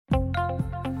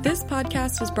This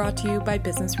podcast is brought to you by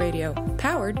Business Radio,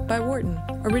 powered by Wharton,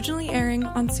 originally airing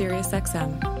on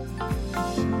SiriusXM.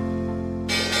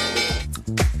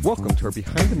 Welcome to our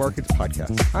Behind the Markets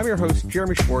podcast. I'm your host,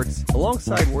 Jeremy Schwartz.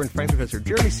 Alongside Wharton Finance Professor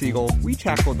Jeremy Siegel, we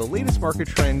tackle the latest market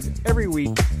trends every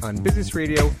week on Business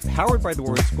Radio, powered by the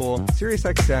Wharton School,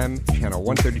 SiriusXM, Channel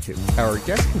 132. Our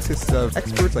guest consists of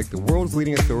experts like the world's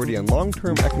leading authority on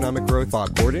long-term economic growth,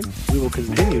 Bob Gordon. We will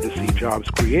continue to see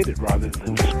jobs created rather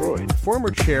than destroyed.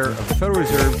 Former chair of the Federal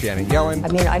Reserve, Janet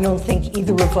Yellen. I don't think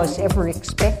either of us ever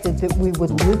expected that we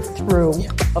would live through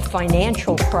a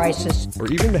financial crisis. Or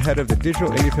even the head of the Digital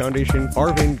India Foundation,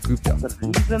 Arvind Gupta. The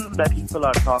reason that people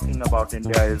are talking about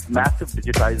India is massive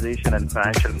digitization and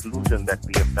financial inclusion that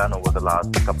we have done over the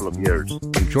last couple of years.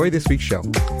 Enjoy this week's show.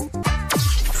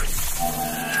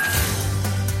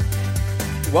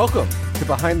 Welcome to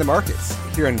Behind the Markets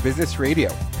here on Business Radio,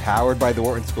 powered by the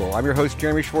Wharton School. I'm your host,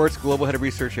 Jeremy Schwartz, Global Head of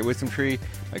Research at WisdomTree.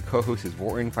 My co-host is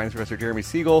Wharton Finance Professor Jeremy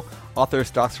Siegel, author of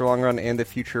Stocks for Long Run and the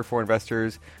Future for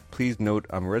Investors. Please note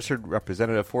I'm a registered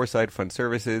representative of Foresight Fund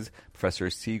Services. Professor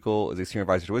Siegel is a senior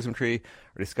advisor to WisdomTree.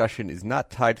 Our discussion is not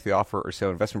tied to the offer or sale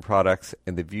of investment products,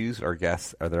 and the views of our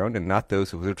guests are their own and not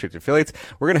those of WisdomTree's affiliates.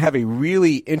 We're going to have a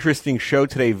really interesting show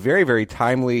today, very, very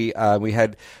timely. We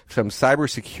had some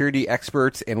cybersecurity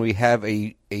experts, and we have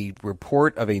a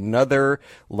report of another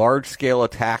large-scale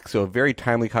attack, so a very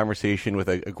timely conversation with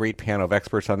a great panel of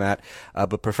experts on that.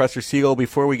 But Professor Siegel,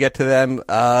 before we get to them,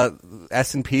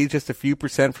 S&P just a few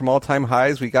percent from all-time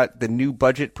highs. We got the new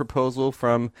budget proposal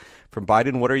from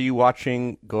Biden. What are you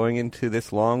watching going into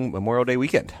this long Memorial Day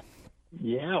weekend?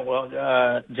 Yeah, well,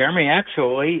 Jeremy,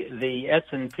 actually, the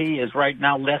S&P is right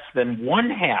now less than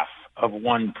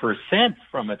 0.5%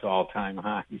 from its all-time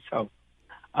high. So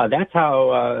that's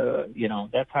how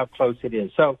that's how close it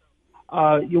is. So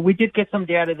we did get some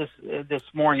data this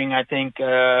morning. I think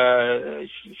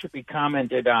should be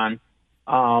commented on.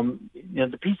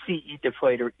 The PCE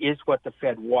deflator is what the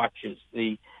Fed watches.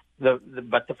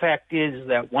 But the fact is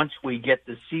that once we get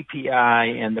the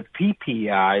CPI and the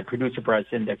PPI, Producer Price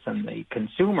Index, and the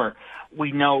consumer,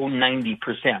 we know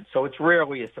 90%. So it's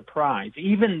rarely a surprise.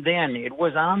 Even then, it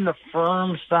was on the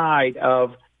firm side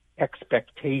of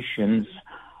expectations.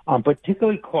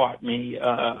 Particularly caught me,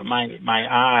 my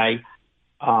eye,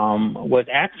 was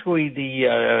actually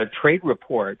the trade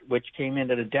report, which came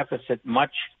in at a deficit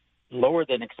much lower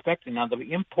than expected. Now, the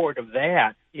import of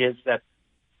that is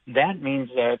that means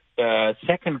that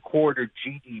second quarter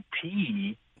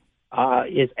GDP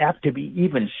is apt to be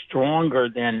even stronger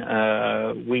than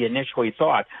we initially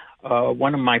thought.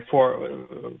 One of my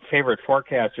favorite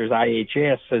forecasters,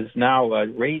 IHS, has now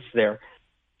raised their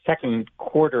second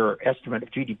quarter estimate of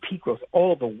GDP growth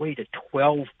all the way to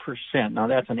 12%. Now,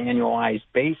 that's an annualized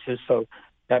basis, so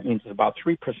that means it's about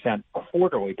 3%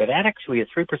 quarterly. But that actually, at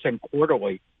 3%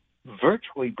 quarterly,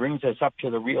 virtually brings us up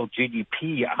to the real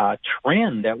GDP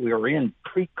trend that we were in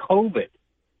pre-COVID.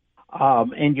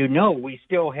 And we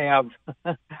still have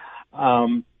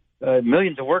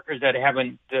millions of workers that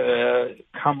haven't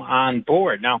come on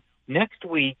board. Now, next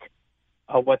week,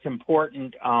 what's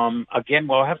important, again,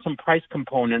 we'll have some price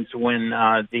components when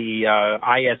the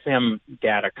ISM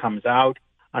data comes out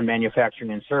on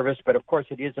manufacturing and service, but of course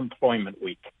it is employment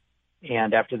week.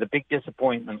 And after the big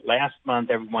disappointment last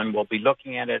month, everyone will be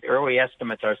looking at it. Early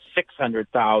estimates are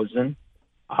 600,000.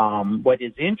 What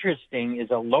is interesting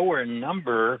is a lower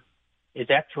number is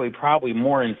actually probably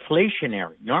more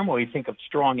inflationary. Normally, we think of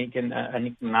strong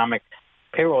economic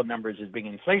payroll numbers as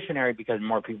being inflationary because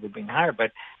more people are being hired,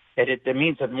 but it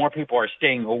means that more people are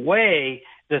staying away.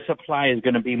 The supply is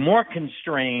going to be more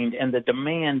constrained, and the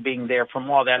demand being there from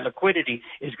all that liquidity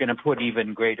is going to put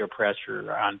even greater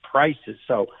pressure on prices.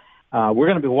 So we're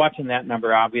going to be watching that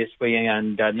number, obviously,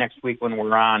 and next week when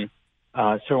we're on,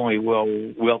 certainly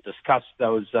we'll discuss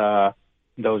those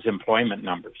employment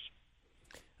numbers.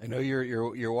 I know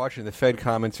you're watching the Fed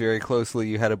comments very closely.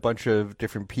 You had a bunch of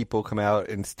different people come out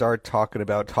and start talking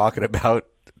about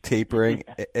tapering.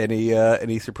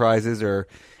 Any surprises or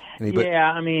anybody?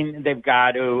 Yeah, they've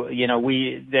got to.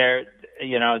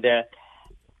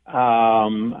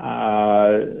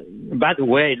 By the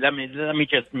way, let me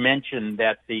just mention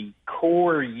that the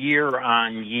core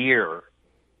year-on-year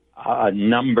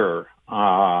number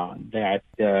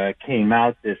that came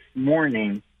out this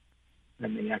morning.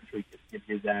 Let me actually just give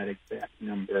you that exact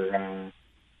number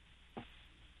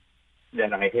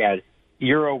that I had.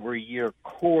 Year-over-year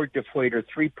core deflator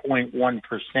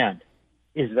 3.1%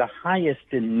 is the highest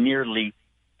in nearly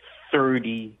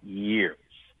 30 years.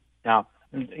 Now,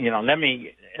 let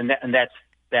me, and that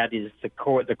is the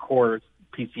core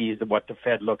PCE is what the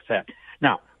Fed looks at.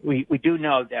 Now, we do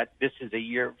know that this is a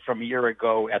year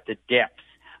ago at the depths,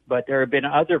 but there have been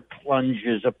other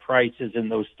plunges of prices in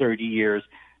those 30 years,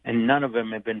 and none of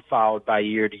them have been followed by a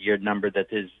year-to-year number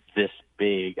that is this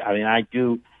big. I mean, I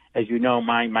do, as you know,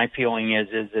 my feeling is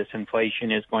this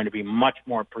inflation is going to be much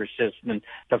more persistent.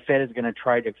 The Fed is going to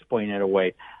try to explain it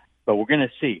away, but we're going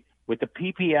to see. With the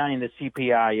PPI and the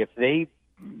CPI, if they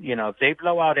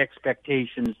blow out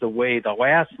expectations the way the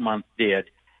last month did,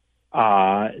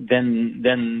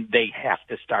 then they have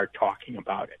to start talking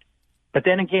about it. But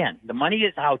then again, the money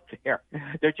is out there.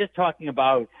 They're just talking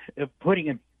about putting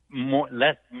it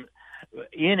less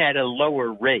in at a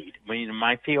lower rate. I mean,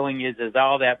 my feeling is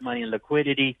all that money in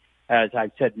liquidity, as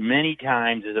I've said many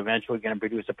times, is eventually going to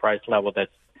produce a price level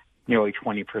that's nearly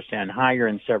 20% higher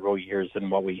in several years than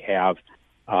what we have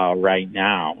right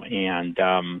now. And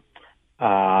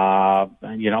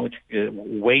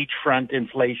wage front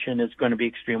inflation is going to be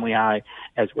extremely high,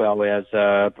 as well as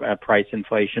price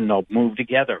inflation. They'll move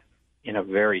together in a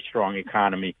very strong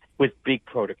economy with big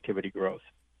productivity growth.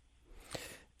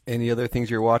 Any other things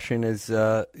you're watching as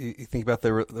you think about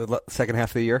the second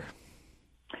half of the year?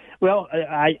 Well,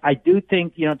 I do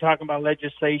think, talking about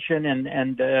legislation,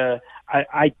 and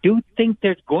I do think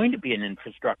there's going to be an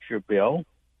infrastructure bill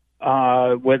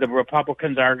where the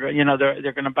Republicans are,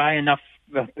 they're going to buy enough.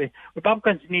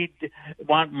 Republicans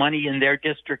want money in their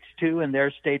districts too, in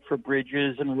their state, for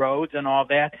bridges and roads and all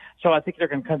that. So I think there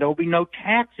will be no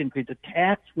tax increase. The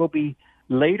tax will be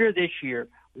later this year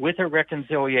with a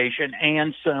reconciliation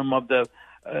and some of the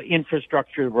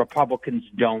infrastructure Republicans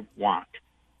don't want.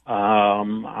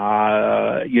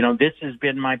 This has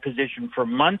been my position for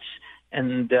months,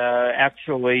 and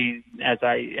actually, as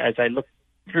I look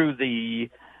through the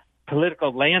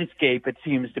political landscape, it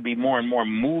seems to be more and more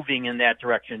moving in that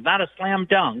direction. Not a slam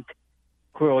dunk,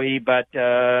 clearly, but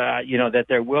that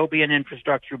there will be an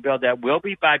infrastructure bill that will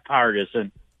be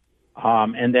bipartisan,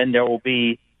 and then there will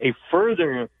be a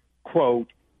further, quote,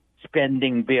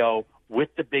 spending bill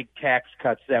with the big tax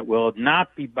cuts that will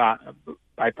not be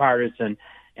bipartisan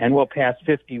and will pass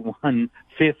 51-50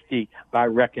 by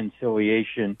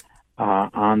reconciliation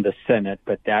on the Senate,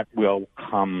 but that will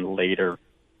come later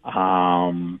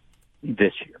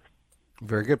this year.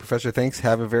 Very good, Professor. Thanks.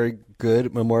 Have a very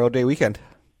good Memorial Day weekend.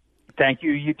 Thank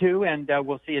you, you too, and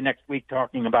we'll see you next week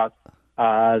talking about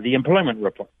the employment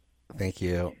report. Thank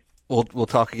you. We'll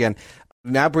talk again.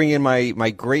 Now bring in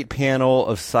my great panel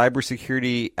of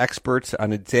cybersecurity experts.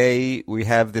 On a day, we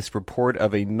have this report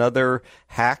of another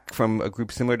hack from a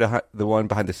group similar to the one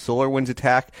behind the SolarWinds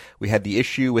attack. We had the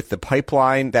issue with the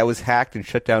pipeline that was hacked and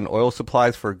shut down oil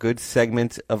supplies for a good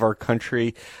segment of our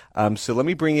country. So let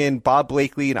me bring in Bob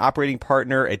Blakely, an operating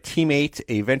partner at Teammate,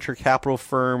 a venture capital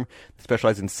firm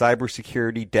specialized in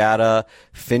cybersecurity, data,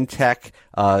 fintech.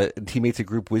 Teammate's a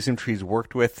group WisdomTree's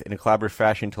worked with in a collaborative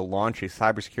fashion to launch a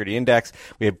cybersecurity index.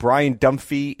 We have Brian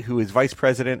Dunphy, who is vice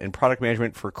president and product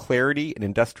management for Clarity, an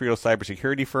industrial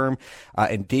cybersecurity firm,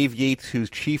 and Dave Yates, who's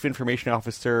chief information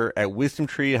officer at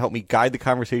WisdomTree, to help me guide the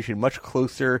conversation much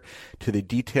closer to the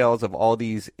details of all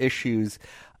these issues.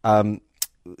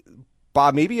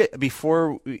 Bob, maybe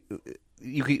before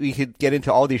we could get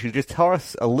into all the issues, just tell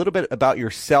us a little bit about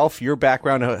yourself, your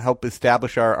background, to help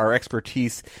establish our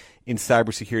expertise in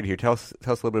cybersecurity here. Tell us a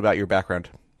little bit about your background.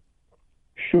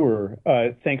 Sure.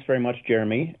 Thanks very much,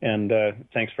 Jeremy, and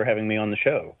thanks for having me on the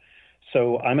show.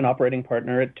 So I'm an operating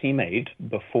partner at Teammate.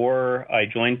 Before I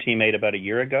joined Teammate about a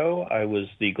year ago, I was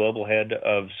the global head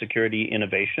of security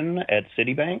innovation at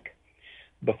Citibank.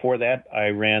 Before that, I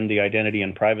ran the identity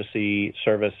and privacy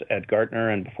service at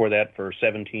Gartner, and before that, for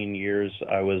 17 years,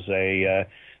 I was a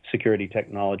security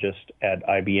technologist at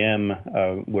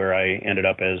IBM, where I ended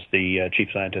up as the chief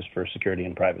scientist for security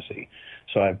and privacy.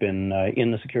 So I've been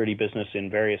in the security business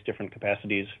in various different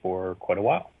capacities for quite a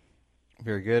while.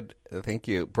 Very good. Thank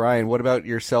you. Brian, what about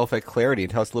yourself at Clarity?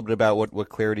 Tell us a little bit about what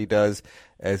Clarity does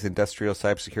as industrial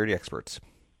cybersecurity experts.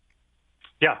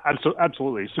 Yeah,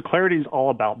 absolutely. So Clarity is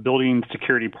all about building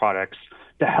security products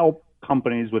to help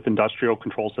companies with industrial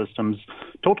control systems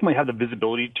to ultimately have the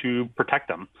visibility to protect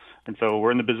them. And so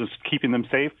we're in the business of keeping them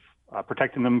safe,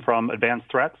 protecting them from advanced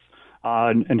threats,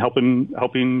 and helping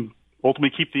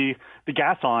ultimately keep the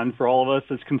gas on for all of us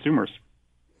as consumers.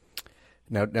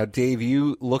 Now, Dave,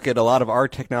 you look at a lot of our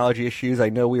technology issues. I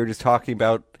know we were just talking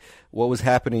about what was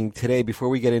happening today. Before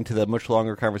we get into the much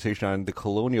longer conversation on the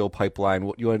Colonial Pipeline,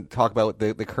 you want to talk about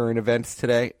the current events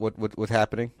today? What's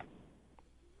happening?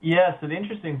 Yeah, so the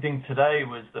interesting thing today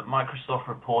was that Microsoft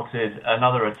reported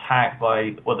another attack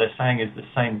by what they're saying is the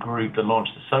same group that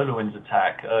launched the SolarWinds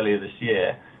attack earlier this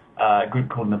year, a group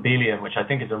called Nobelium, which I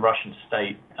think is a Russian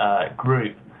state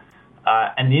group.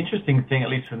 And the interesting thing, at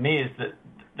least for me, is that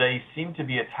they seem to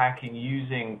be attacking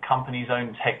using companies'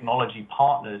 own technology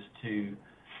partners to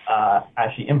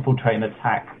actually infiltrate and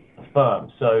attack the firm.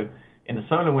 So in the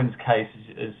SolarWinds case,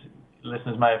 as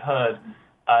listeners may have heard,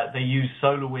 they use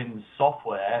SolarWinds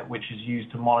software, which is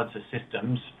used to monitor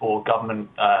systems for government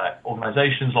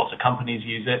organizations. Lots of companies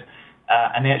use it.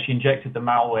 And they actually injected the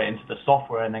malware into the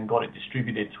software and then got it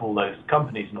distributed to all those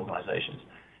companies and organizations.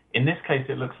 In this case,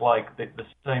 it looks like the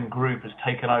same group has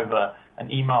taken over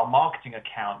an email marketing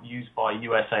account used by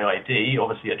USAID,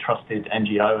 obviously a trusted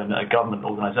NGO and a government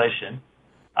organization,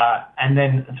 and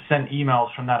then sent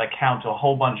emails from that account to a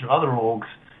whole bunch of other orgs,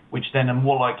 which then are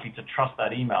more likely to trust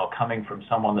that email coming from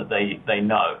someone that they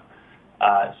know.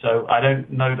 So I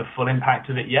don't know the full impact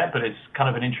of it yet, but it's kind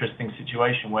of an interesting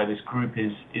situation where this group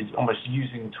is almost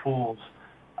using tools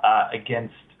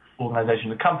against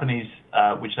organizations and companies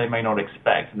which they may not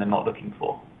expect and they're not looking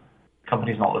for.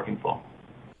 Companies not looking for.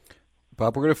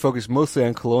 Bob, we're going to focus mostly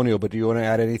on Colonial, but do you want to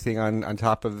add anything on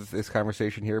top of this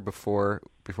conversation here before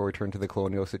we turn to the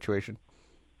Colonial situation?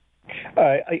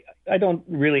 I don't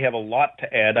really have a lot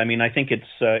to add. I mean, I think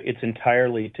it's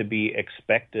entirely to be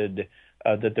expected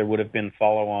that there would have been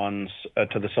follow-ons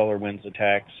to the SolarWinds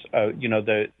attacks.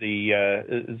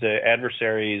 The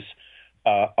adversaries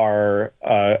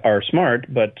are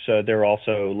smart, but they're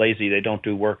also lazy. They don't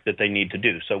do work that they need to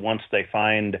do. So once they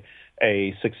find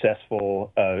a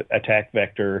successful attack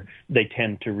vector, they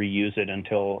tend to reuse it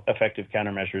until effective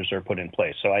countermeasures are put in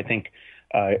place. So I think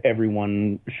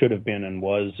everyone should have been and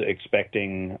was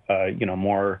expecting,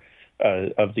 more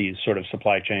of these sort of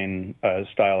supply chain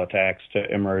style attacks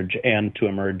to emerge, and to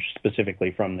emerge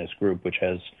specifically from this group, which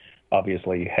has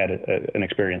obviously had an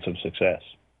experience of success.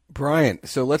 Brian,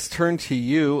 so let's turn to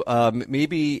you.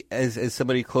 Maybe as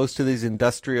somebody close to these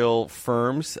industrial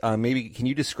firms, maybe can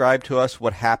you describe to us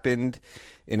what happened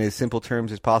in as simple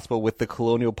terms as possible with the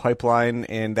Colonial Pipeline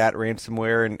and that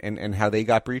ransomware and how they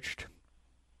got breached?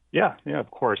 Yeah,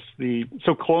 of course.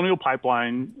 So Colonial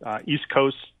Pipeline, East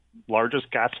Coast,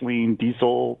 largest gasoline,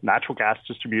 diesel, natural gas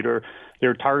distributor.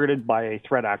 They're targeted by a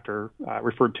threat actor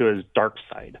referred to as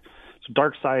DarkSide. So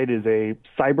DarkSide is a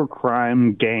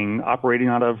cybercrime gang operating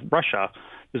out of Russia.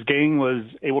 This gang was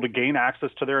able to gain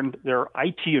access to their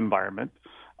IT environment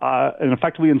and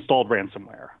effectively installed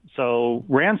ransomware. So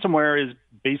ransomware is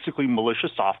basically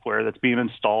malicious software that's being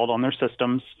installed on their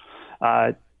systems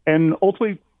and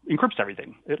ultimately encrypts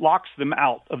everything. It locks them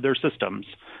out of their systems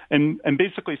and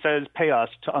basically says, pay us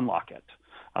to unlock it.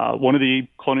 One of the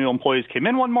Colonial employees came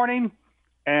in one morning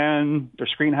and their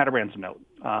screen had a ransom note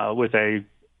with a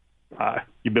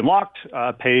you've been locked,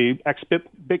 pay X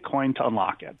Bitcoin to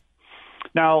unlock it.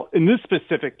 Now, in this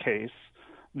specific case,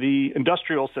 the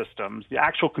industrial systems, the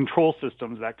actual control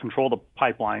systems that control the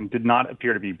pipeline did not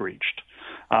appear to be breached.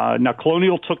 Now,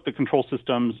 Colonial took the control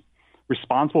systems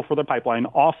responsible for the pipeline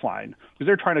offline because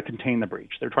they're trying to contain the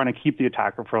breach. They're trying to keep the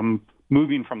attacker from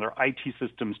moving from their IT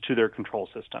systems to their control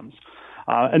systems.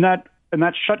 And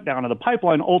that shutdown of the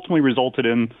pipeline ultimately resulted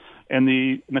in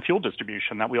the fuel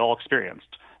distribution that we all experienced.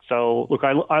 So, look,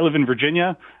 I live in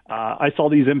Virginia. I saw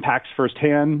these impacts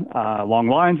firsthand, long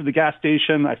lines at the gas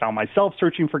station. I found myself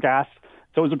searching for gas.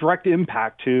 So it was a direct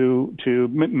impact to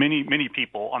many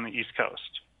people on the East Coast.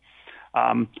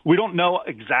 We don't know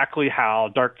exactly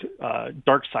how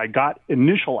DarkSide got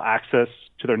initial access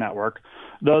to their network,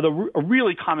 though a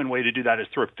really common way to do that is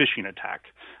through a phishing attack.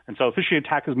 And so a phishing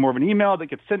attack is more of an email that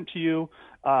gets sent to you.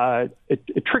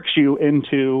 It tricks you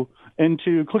into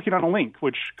clicking on a link,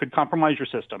 which could compromise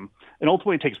your system. And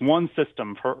ultimately, it takes one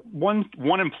system for one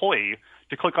employee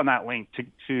to click on that link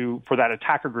for that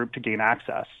attacker group to gain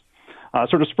access.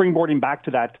 Sort of springboarding back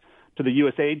to the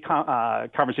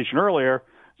USAID conversation earlier.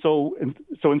 So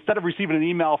instead of receiving an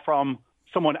email from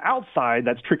someone outside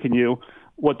that's tricking you,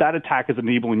 what that attack is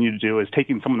enabling you to do is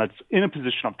taking someone that's in a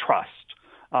position of trust,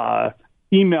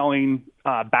 emailing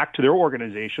back to their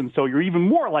organization, so you're even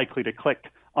more likely to click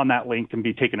on that link and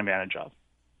be taken advantage of.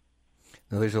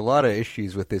 Now, there's a lot of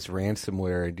issues with this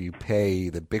ransomware. Do you pay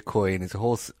the Bitcoin? It's a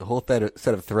whole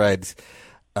set of threads.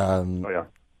 Yeah.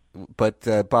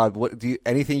 But Bob,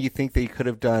 anything you think they could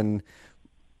have done?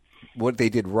 What they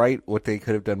did right? What they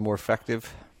could have done more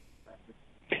effective?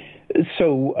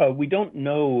 So we don't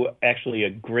know actually a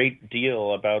great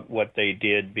deal about what they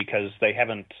did because they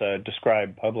haven't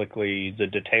described publicly the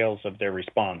details of their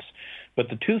response. But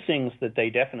the two things that they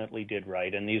definitely did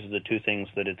right, and these are the two things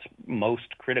that it's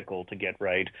most critical to get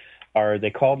right, are they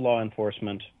called law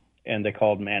enforcement and they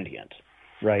called Mandiant,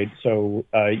 right? So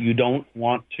you don't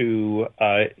want to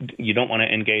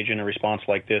engage in a response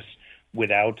like this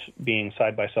without being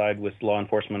side by side with law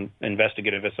enforcement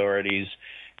investigative authorities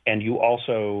and you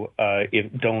also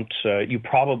you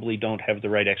probably don't have the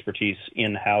right expertise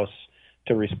in-house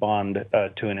to respond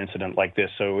to an incident like this.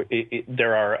 So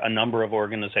there are a number of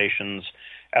organizations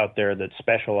out there that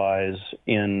specialize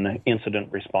in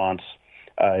incident response.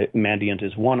 Mandiant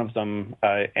is one of them,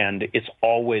 and it's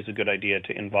always a good idea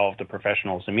to involve the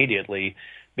professionals immediately,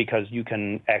 because you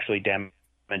can actually damage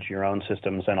your own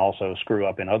systems and also screw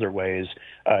up in other ways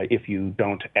if you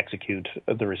don't execute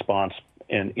the response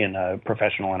in a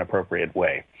professional and appropriate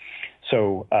way.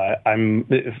 So I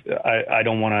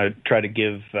don't want to try to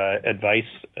give advice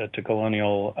to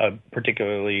Colonial,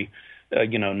 particularly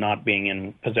not being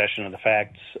in possession of the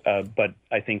facts, but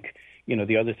I think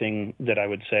the other thing that I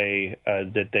would say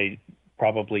that they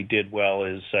probably did well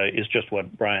is just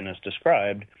what Brian has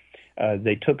described.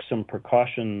 They took some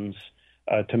precautions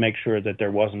to make sure that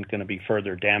there wasn't going to be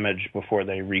further damage before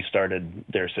they restarted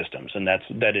their systems, and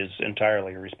that is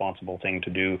entirely a responsible thing to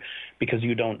do, because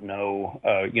you don't know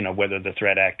whether the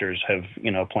threat actors have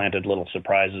planted little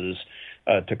surprises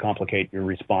to complicate your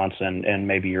response and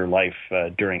maybe your life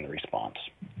during the response.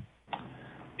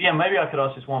 Yeah, maybe I could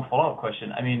ask just one follow-up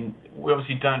question. I mean, we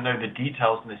obviously don't know the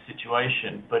details in this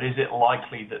situation, but is it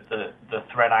likely that the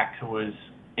threat actor was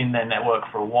in their network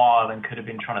for a while and could have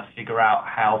been trying to figure out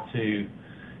how to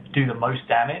do the most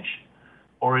damage?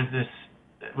 Or was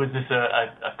this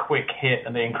a quick hit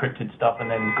and they encrypted stuff and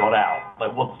then got out?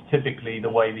 Like, what's typically the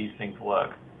way these things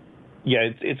work? Yeah,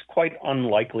 it's quite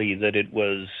unlikely that it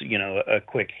was, a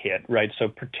quick hit, right? So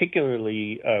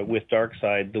particularly with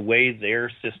DarkSide, the way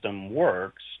their system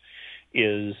works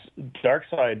is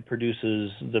DarkSide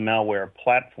produces the malware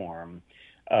platform,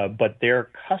 but their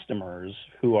customers,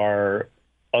 who are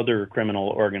other criminal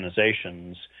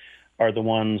organizations, are the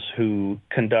ones who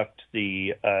conduct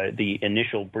the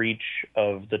initial breach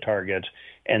of the target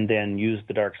and then use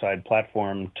the DarkSide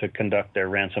platform to conduct their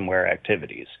ransomware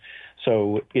activities.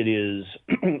 So it is,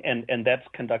 and that's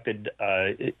conducted,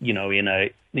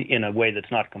 in a way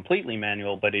that's not completely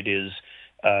manual, but it is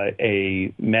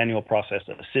a manual process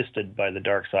assisted by the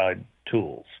DarkSide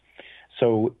tools.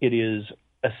 So it is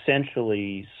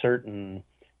essentially certain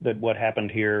that what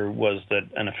happened here was that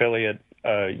an affiliate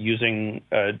using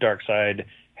DarkSide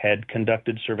had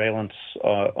conducted surveillance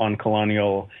on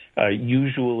Colonial.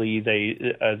 Usually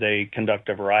they conduct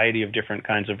a variety of different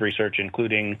kinds of research,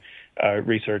 including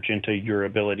research into your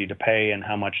ability to pay and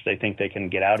how much they think they can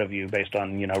get out of you based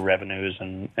on revenues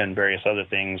and various other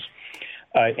things.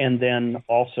 And then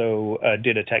also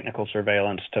did a technical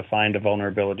surveillance to find a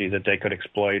vulnerability that they could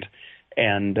exploit.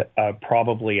 And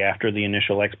probably after the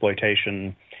initial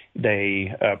exploitation,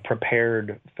 they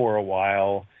prepared for a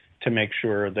while to make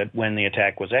sure that when the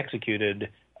attack was executed,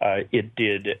 it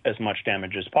did as much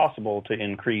damage as possible to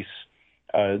increase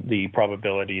the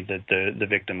probability that the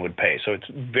victim would pay. So it's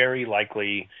very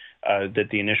likely that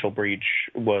the initial breach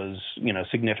was,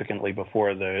 significantly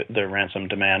before the ransom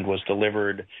demand was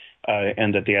delivered,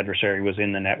 and that the adversary was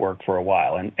in the network for a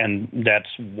while. And that's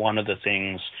one of the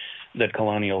things that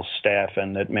Colonial staff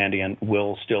and that Mandiant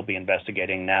will still be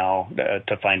investigating now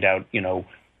to find out,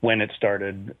 when it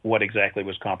started, what exactly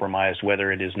was compromised,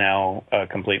 whether it is now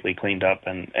completely cleaned up,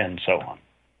 and so on.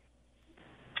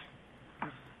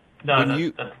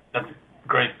 No, that's a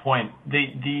great point.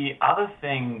 The other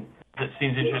thing that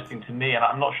seems interesting to me, and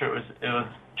I'm not sure it was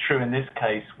true in this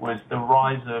case, was the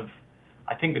rise of,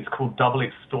 I think it's called double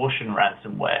extortion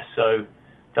ransomware. So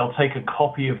they'll take a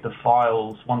copy of the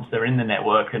files once they're in the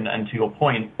network, and to your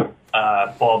point,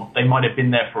 Bob, they might have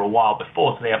been there for a while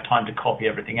before, so they have time to copy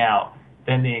everything out.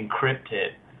 Then they encrypt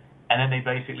it, and then they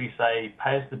basically say,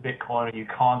 pay us the Bitcoin or you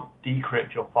can't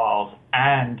decrypt your files,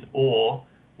 or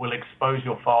we'll expose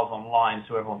your files online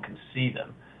so everyone can see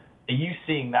them. Are you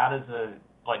seeing that as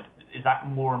is that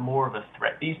more and more of a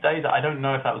threat these days? I don't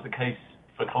know if that was the case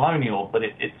for Colonial, but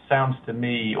it sounds to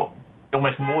me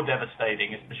almost more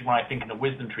devastating, especially when I think in a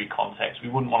wisdom tree context. We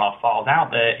wouldn't want our files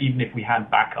out there, even if we had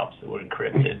backups that were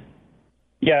encrypted.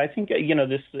 Yeah, I think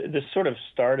this sort of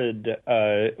started,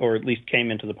 or at least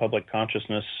came into the public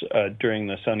consciousness during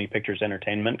the Sony Pictures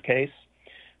Entertainment case,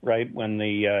 right? When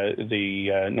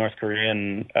the North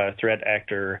Korean threat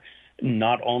actor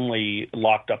not only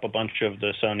locked up a bunch of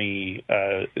the Sony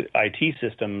IT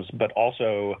systems, but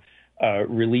also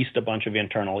released a bunch of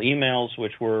internal emails,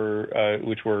 which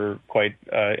were quite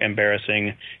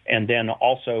embarrassing, and then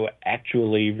also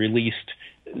actually released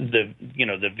the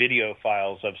video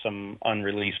files of some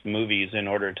unreleased movies in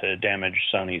order to damage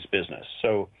Sony's business.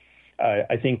 So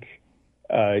I think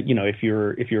if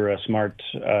you're a smart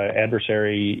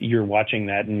adversary, you're watching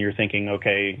that and you're thinking,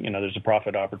 okay, there's a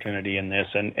profit opportunity in this,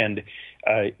 and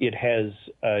it has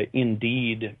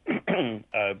indeed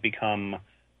become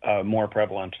more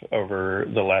prevalent over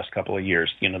the last couple of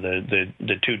years.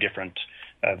 The two different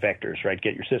vectors, right?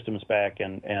 Get your systems back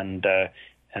and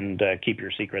keep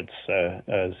your secrets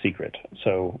secret.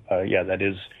 So that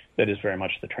is very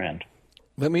much the trend.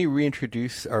 Let me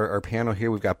reintroduce our panel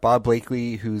here. We've got Bob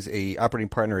Blakely, who's a operating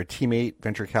partner at Teammate,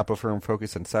 venture capital firm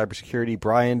focused on cybersecurity.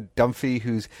 Brian Dunphy,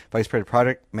 who's vice president of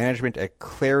product management at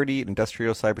Clarity, an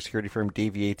industrial cybersecurity firm.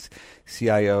 Dave Yates,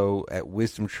 CIO at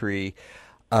WisdomTree.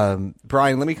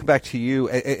 Brian, let me come back to you.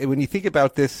 When you think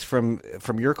about this from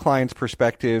your client's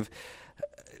perspective,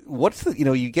 what's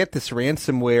you get this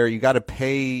ransomware, you got to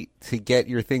pay to get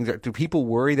your things. Do people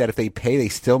worry that if they pay, they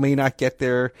still may not get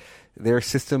their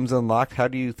systems unlocked? How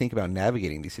do you think about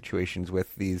navigating these situations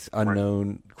with these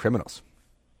unknown criminals?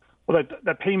 Well,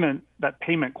 that payment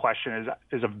question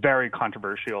is a very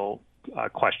controversial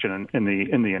question in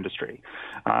the industry.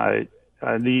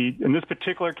 In this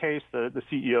particular case, the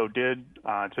CEO did,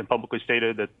 it's been publicly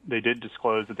stated that they did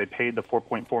disclose that they paid the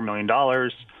 $4.4 million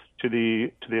to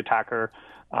the attacker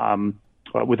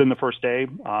within the first day,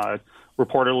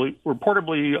 reportedly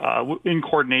in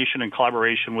coordination and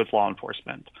collaboration with law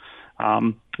enforcement.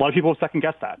 A lot of people second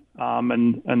guess that,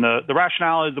 and the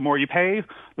rationale is the more you pay,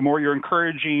 the more you're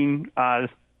encouraging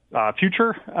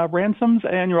future ransoms,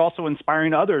 and you're also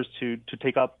inspiring others to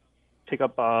take up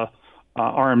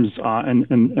arms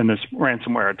in this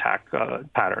ransomware attack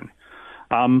pattern.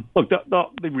 Look,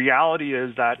 the reality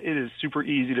is that it is super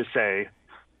easy to say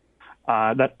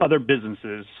that other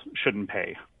businesses shouldn't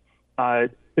pay.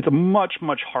 It's a much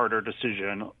harder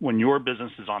decision when your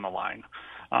business is on the line.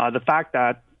 The fact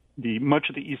that much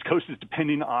of the East Coast is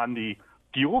depending on the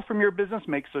fuel from your business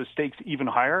makes those stakes even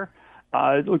higher.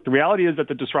 Look, the reality is that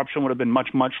the disruption would have been much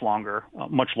longer,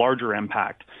 much larger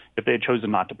impact if they had chosen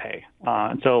not to pay.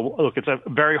 And so, look, it's a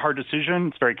very hard decision.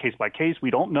 It's very case by case. We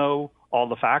don't know all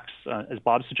the facts, as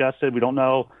Bob suggested. We don't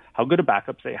know how good of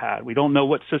backups they had. We don't know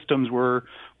what systems were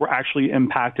actually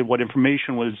impacted, what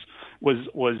information was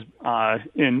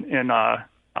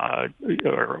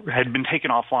or had been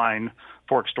taken offline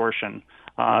for extortion.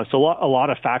 So a lot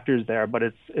of factors there, but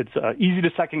it's easy to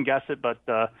second guess it. But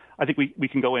I think we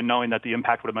can go in knowing that the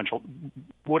impact would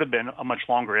have been a much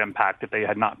longer impact if they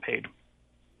had not paid.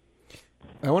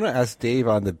 I want to ask Dave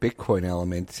on the Bitcoin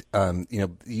element.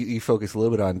 You focus a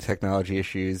little bit on technology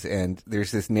issues, and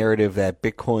there's this narrative that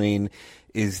Bitcoin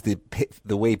is the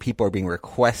way people are being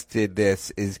requested.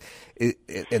 And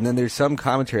then there's some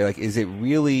commentary like, is it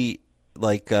really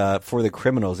for the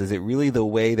criminals? Is it really the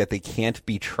way that they can't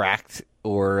be tracked?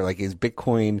 Or is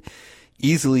Bitcoin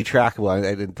easily trackable?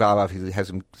 And Bob obviously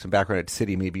has some background at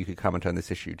Citi. Maybe you could comment on this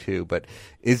issue too. But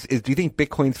do you think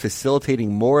Bitcoin's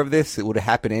facilitating more of this? It would have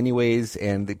happened anyways,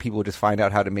 and the people would just find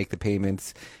out how to make the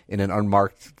payments in an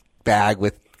unmarked bag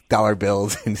with dollar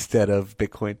bills instead of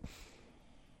Bitcoin?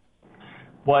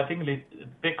 Well, I think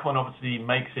Bitcoin obviously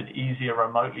makes it easier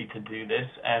remotely to do this,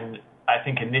 and I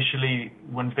think initially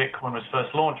when Bitcoin was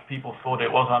first launched, people thought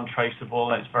it was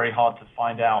untraceable, and it's very hard to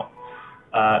find out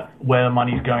where the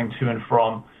money's going to and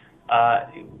from.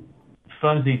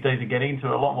 Firms these days are getting into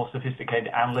a lot more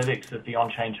sophisticated analytics of the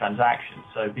on-chain transactions.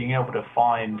 So being able to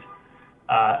find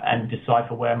and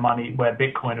decipher where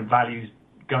Bitcoin and value's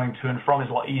going to and from is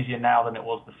a lot easier now than it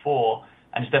was before,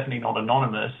 and it's definitely not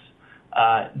anonymous.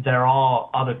 There are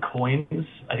other coins.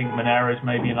 I think Monero is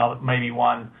maybe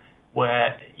one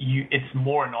where it's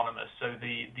more anonymous. So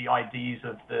the IDs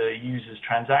of the users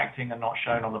transacting are not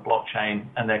shown on the blockchain,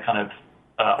 and they're kind of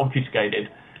obfuscated.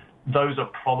 Those are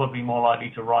probably more likely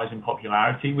to rise in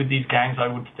popularity with these gangs, I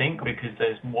would think, because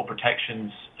there's more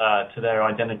protections to their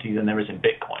identity than there is in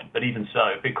Bitcoin. But even so,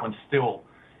 Bitcoin's still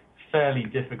fairly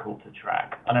difficult to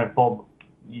track. I know, Bob,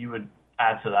 you would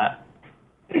add to that.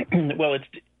 Well,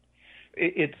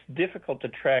 it's difficult to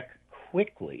track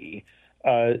quickly.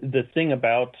 The thing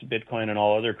about Bitcoin and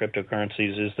all other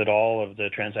cryptocurrencies is that all of the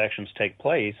transactions take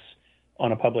place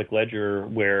on a public ledger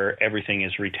where everything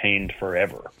is retained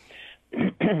forever.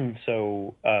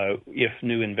 So if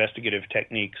new investigative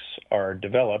techniques are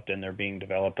developed, and they're being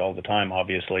developed all the time,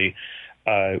 obviously,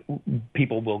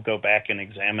 people will go back and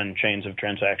examine chains of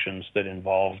transactions that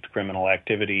involved criminal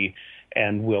activity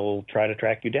and will try to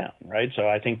track you down, right? So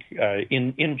I think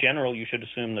in general, you should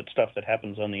assume that stuff that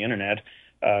happens on the internet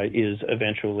is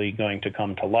eventually going to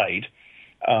come to light.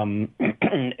 And,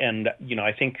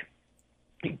 I think,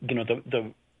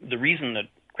 the reason that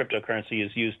cryptocurrency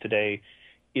is used today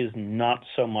is not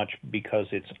so much because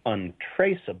it's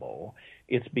untraceable.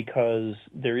 It's because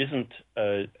there isn't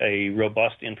a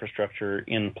robust infrastructure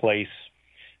in place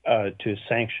to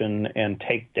sanction and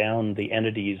take down the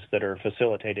entities that are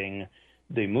facilitating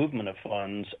the movement of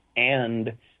funds,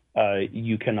 and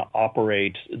you can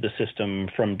operate the system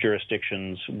from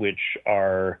jurisdictions which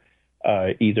are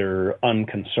either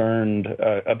unconcerned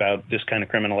about this kind of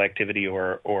criminal activity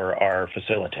or are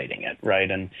facilitating it,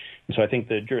 right? And so I think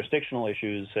the jurisdictional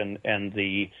issues and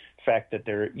the fact that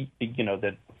there's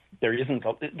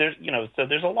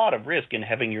a lot of risk in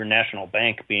having your national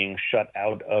bank being shut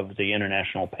out of the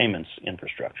international payments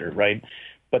infrastructure, right?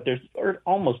 But there's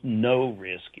almost no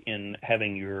risk in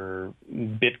having your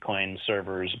Bitcoin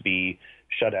servers be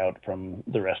shut out from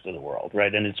the rest of the world,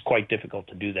 right? And it's quite difficult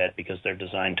to do that because they're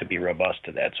designed to be robust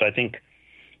to that. So I think,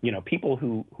 people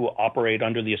who operate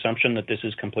under the assumption that this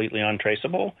is completely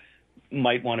untraceable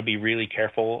might want to be really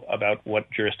careful about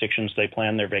what jurisdictions they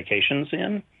plan their vacations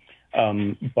in.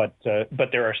 But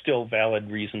there are still valid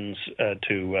reasons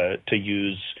to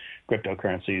use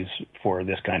cryptocurrencies for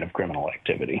this kind of criminal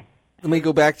activity. Let me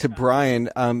go back to Brian.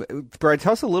 Brian,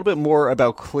 tell us a little bit more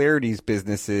about Clarity's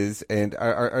businesses, and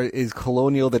is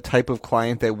Colonial the type of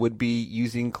client that would be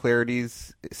using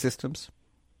Clarity's systems?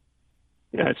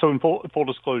 Yeah, so in full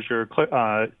disclosure,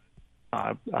 Colonial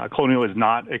is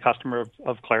not a customer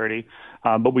of Clarity,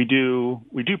 but we do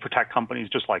protect companies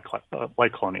just like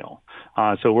Colonial.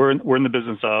 So we're in the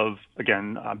business of,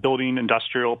 again, building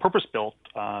industrial purpose-built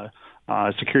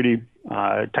security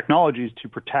technologies to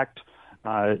protect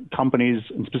companies,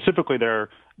 and specifically their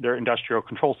industrial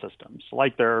control systems,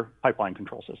 like their pipeline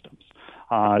control systems.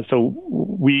 So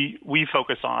we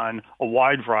focus on a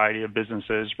wide variety of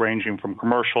businesses, ranging from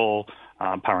commercial,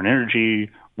 power and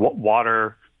energy,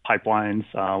 water, pipelines.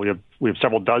 We have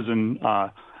several dozen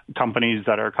companies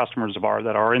that are customers of ours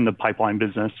that are in the pipeline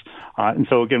business. And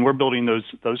so again, we're building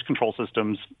those control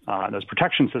systems, those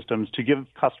protection systems, to give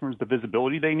customers the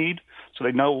visibility they need, so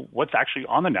they know what's actually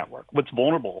on the network, what's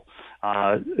vulnerable,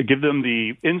 give them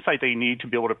the insight they need to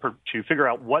be able to figure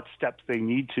out what steps they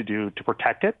need to do to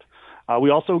protect it. We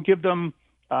also give them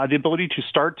the ability to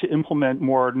start to implement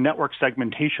more network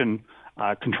segmentation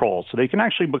controls, so they can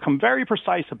actually become very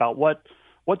precise about what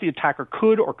the attacker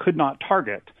could or could not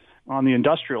target on the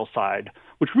industrial side,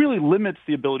 which really limits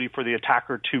the ability for the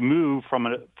attacker to move from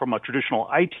a traditional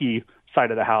IT side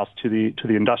of the house to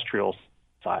the industrial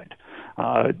side.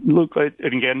 Look,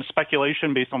 and again,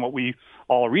 speculation based on what we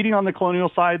all are reading on the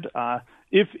Colonial side.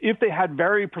 If they had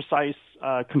very precise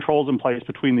controls in place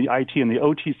between the IT and the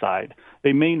OT side,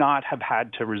 they may not have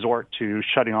had to resort to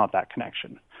shutting off that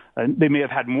connection. They may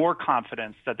have had more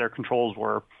confidence that their controls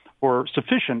were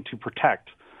sufficient to protect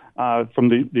from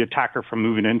the attacker from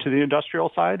moving into the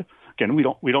industrial side. Again,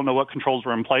 we don't know what controls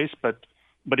were in place, but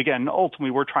again,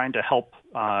 ultimately, we're trying to help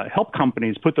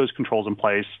companies put those controls in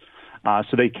place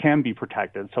so they can be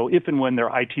protected. So if and when their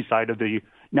IT side of the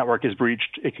network is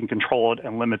breached, it can control it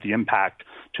and limit the impact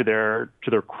to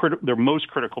their most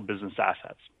critical business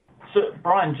assets. So,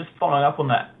 Brian, just following up on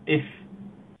that, if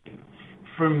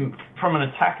from an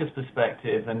attacker's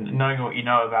perspective and knowing what you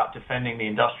know about defending the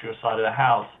industrial side of the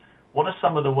house, what are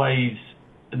some of the ways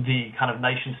the kind of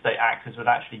nation-state actors would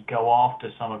actually go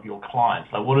after some of your clients?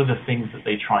 Like, what are the things that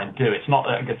they try and do? It's not,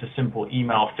 I guess, a simple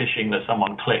email phishing that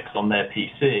someone clicks on their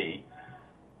PC.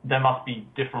 There must be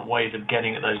different ways of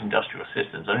getting at those industrial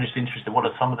systems. I'm just interested, what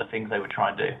are some of the things they would try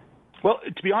and do? Well,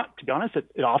 to be honest,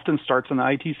 it often starts on the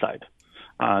IT side.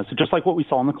 So just like what we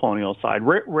saw on the Colonial side,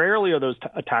 rarely are those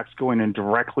attacks going in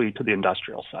directly to the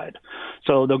industrial side.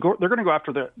 So they're going to go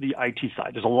after the IT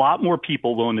side. There's a lot more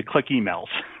people willing to click emails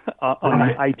on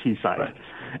the IT side. Right.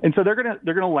 And so they're going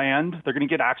to land, they're going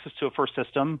to get access to a first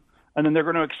system, and then they're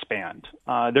going to expand.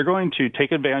 They're going to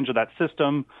take advantage of that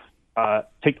system,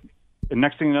 the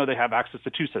next thing you know, they have access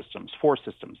to 2 systems, 4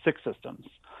 systems, 6 systems.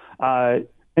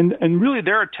 And really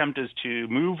their attempt is to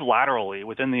move laterally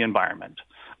within the environment,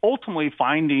 ultimately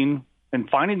finding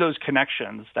those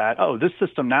connections that, this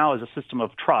system now is a system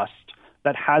of trust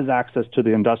that has access to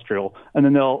the industrial, and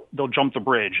then they'll jump the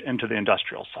bridge into the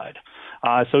industrial side.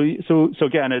 So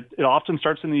again, it often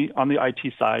starts on the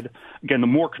IT side. Again, the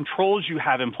more controls you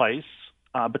have in place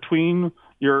between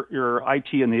your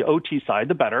IT and the OT side,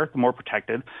 the better, the more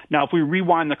protected. Now, if we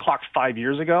rewind the clock 5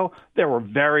 years ago, there were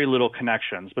very little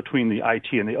connections between the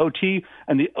IT and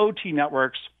the OT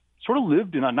networks sort of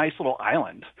lived in a nice little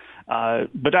island.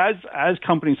 But as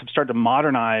companies have started to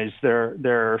modernize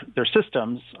their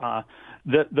systems,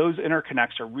 those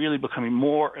interconnects are really becoming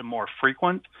more and more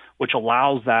frequent, which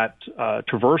allows that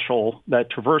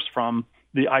traverse from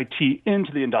the IT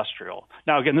into the industrial.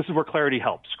 Now, again, this is where Clarity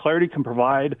helps. Clarity can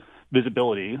provide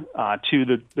visibility to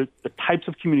the types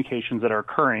of communications that are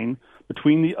occurring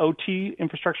between the OT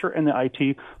infrastructure and the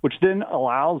IT, which then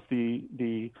allows the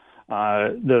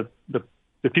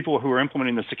the people who are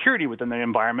implementing the security within the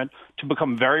environment to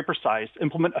become very precise,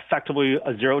 implement effectively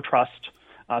a zero trust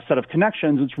set of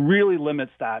connections, which really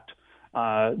limits that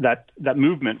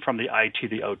movement from the IT to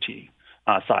the OT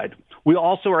side. We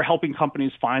also are helping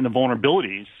companies find the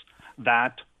vulnerabilities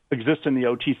that exist in the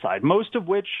OT side, most of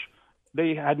which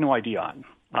they had no idea on.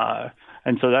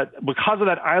 And so that because of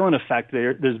that island effect,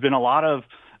 there's been a lot of,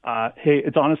 hey,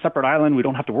 it's on a separate island. We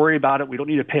don't have to worry about it. We don't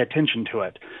need to pay attention to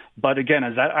it. But again,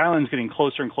 as that island's getting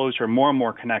closer and closer, more and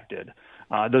more connected,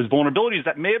 those vulnerabilities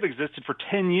that may have existed for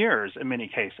 10 years in many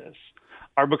cases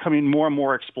are becoming more and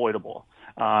more exploitable.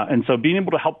 And so being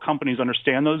able to help companies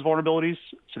understand those vulnerabilities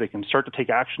so they can start to take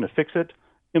action to fix it,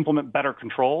 implement better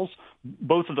controls,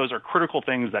 both of those are critical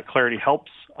things that Clarity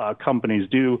helps companies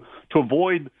do to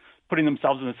avoid putting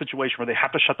themselves in a situation where they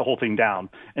have to shut the whole thing down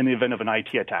in the event of an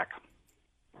IT attack.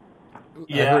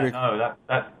 Yeah, no,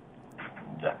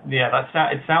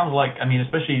 it sounds like, I mean,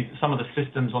 especially some of the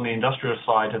systems on the industrial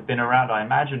side have been around, I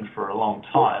imagine, for a long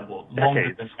time, or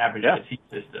longer than the average IT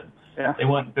system. Yeah. They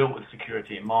weren't built with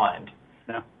security in mind.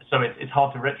 Yeah. So it's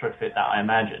hard to retrofit that, I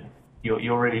imagine.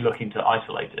 You're really looking to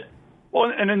isolate it. Well,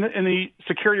 and in the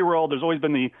security world, there's always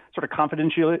been the sort of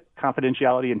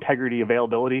confidentiality, integrity,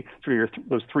 availability, sort of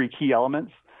those three key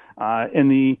elements. In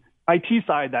the IT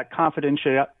side, that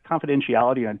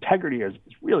confidentiality and integrity is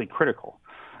really critical.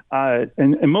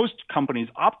 And most companies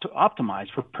optimize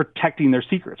for protecting their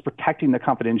secrets, protecting the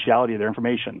confidentiality of their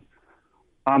information.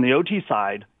 On the OT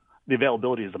side, the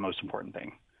availability is the most important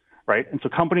thing, right? And so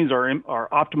companies are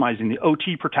optimizing the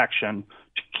OT protection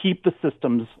to keep the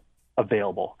systems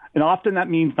available. And often that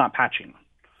means not patching.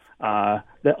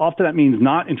 Often that means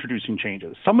not introducing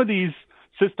changes. Some of these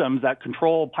systems that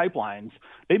control pipelines,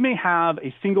 they may have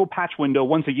a single patch window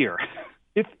once a year,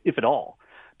 if at all,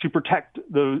 to protect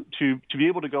to be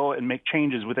able to go and make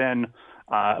changes within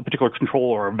a particular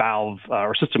controller or valve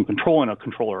or system controlling a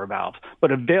controller or valve.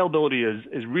 But availability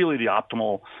is really the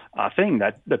optimal thing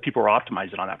that people are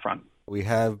optimizing on that front. We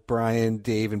have Brian,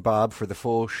 Dave, and Bob for the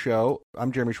full show.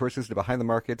 I'm Jeremy Schwartz. This is Behind the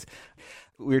Markets.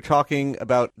 We're talking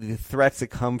about the threats that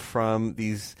come from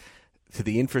to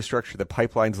the infrastructure, the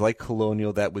pipelines like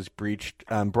Colonial that was breached.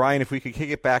 Brian, if we could kick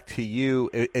it back to you,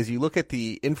 as you look at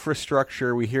the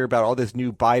infrastructure, we hear about all this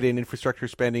new Biden infrastructure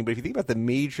spending, but if you think about the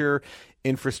major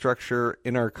infrastructure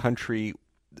in our country,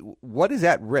 what is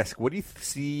at risk? What do you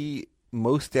see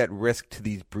most at risk to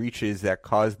these breaches that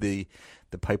caused the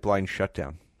pipeline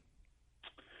shutdown?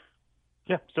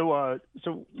 Yeah. So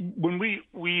when we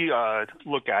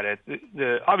look at it,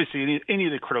 obviously any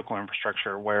of the critical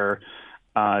infrastructure where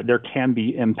there can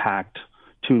be impact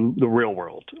to the real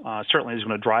world certainly is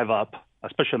going to drive up,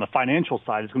 especially on the financial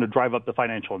side, it's going to drive up the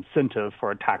financial incentive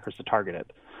for attackers to target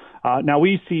it. Now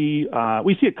we see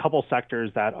a couple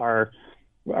sectors that are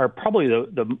probably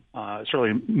the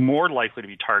certainly more likely to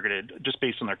be targeted just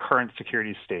based on their current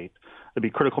security state. There'd be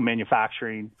critical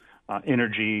manufacturing,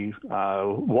 energy,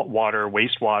 water,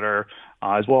 wastewater,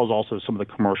 as well as also some of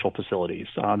the commercial facilities.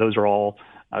 Those are all,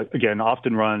 again,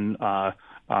 often run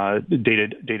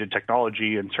dated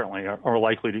technology and certainly are more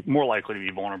likely to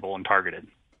be vulnerable and targeted.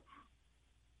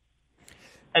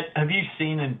 Have you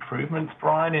seen improvements,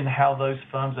 Brian, in how those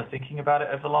firms are thinking about it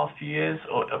over the last few years?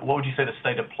 Or what would you say the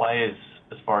state of play is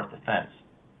as far as defense?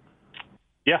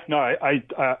 Yeah, no, I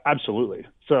absolutely.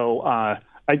 So I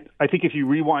think if you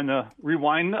rewind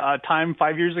time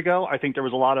 5 years ago, I think there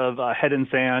was a lot of head in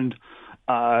sand.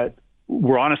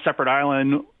 We're on a separate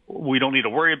island. We don't need to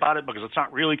worry about it because it's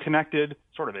not really connected.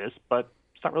 Sort of is, but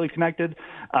it's not really connected.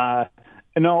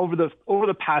 And now over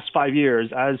the past 5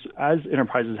 years, as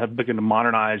enterprises have begun to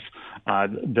modernize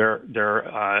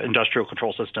their industrial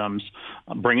control systems,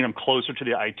 bringing them closer to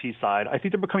the IT side, I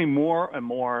think they're becoming more and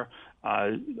more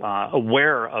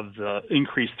aware of the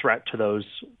increased threat to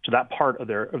that part of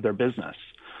their business.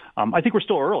 I think we're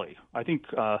still early. I think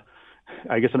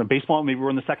I guess in a baseball, maybe we're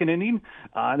in the second inning.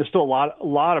 There's still a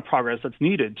lot of progress that's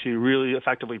needed to really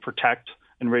effectively protect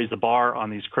and raise the bar on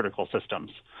these critical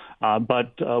systems.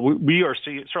 But we are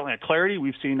seeing, certainly at Clarity,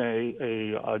 we've seen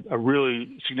a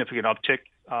really significant uptick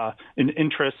in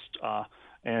interest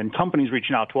and companies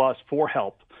reaching out to us for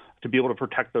help to be able to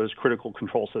protect those critical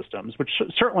control systems, which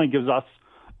certainly gives us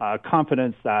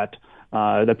confidence that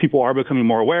people are becoming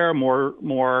more aware,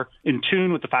 more in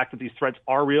tune with the fact that these threats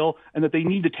are real and that they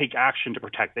need to take action to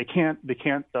protect. They can't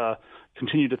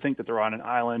continue to think that they're on an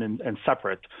island and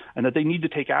separate, and that they need to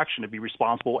take action to be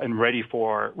responsible and ready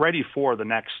for the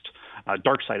next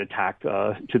dark side attack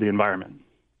to the environment.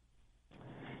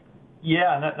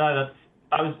 Yeah,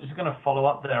 I was just going to follow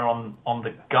up there on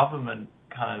the government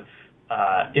kind of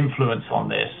influence on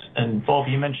this. And Bob,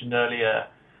 you mentioned earlier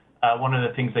one of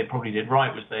the things they probably did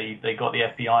right was they got the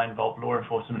FBI involved, law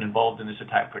enforcement involved in this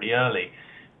attack pretty early.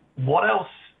 What else,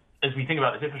 as we think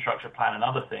about this infrastructure plan and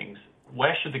other things,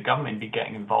 where should the government be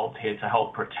getting involved here to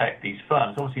help protect these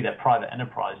firms? Obviously, they're private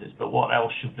enterprises, but what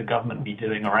else should the government be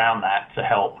doing around that to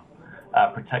help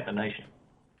protect the nation?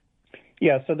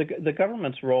 Yeah, so the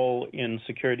government's role in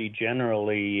security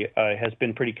generally has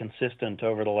been pretty consistent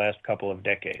over the last couple of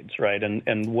decades, right?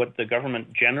 And what the government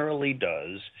generally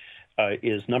does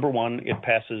is, number one, it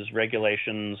passes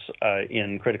regulations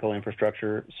in critical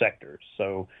infrastructure sectors.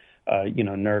 So,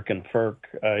 NERC and FERC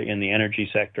in the energy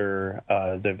sector,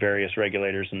 the various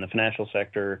regulators in the financial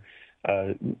sector,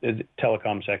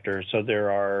 telecom sector. So there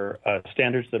are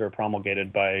standards that are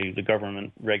promulgated by the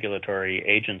government regulatory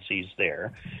agencies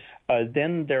there.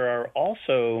 Then there are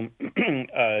also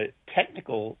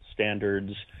technical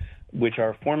standards which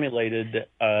are formulated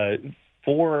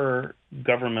for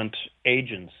government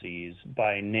agencies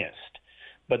by NIST.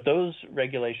 But those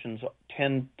regulations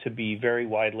tend to be very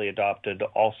widely adopted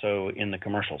also in the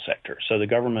commercial sector. So the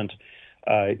government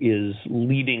is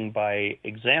leading by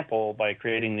example by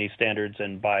creating these standards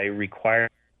and by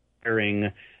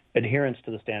requiring adherence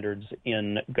to the standards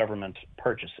in government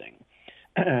purchasing.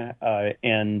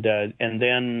 And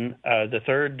then the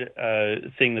third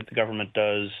thing that the government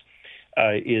does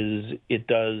is it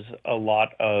does a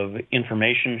lot of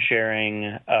information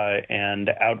sharing and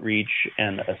outreach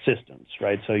and assistance,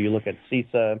 right? So you look at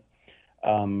CISA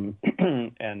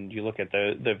and you look at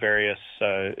the various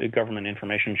government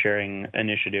information sharing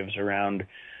initiatives around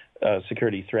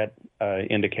security threat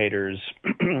indicators.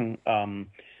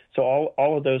 So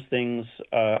all of those things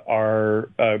are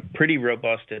pretty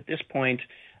robust at this point,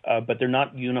 but they're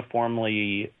not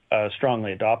uniformly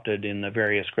strongly adopted in the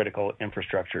various critical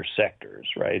infrastructure sectors,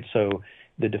 right? So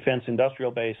the defense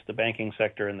industrial base, the banking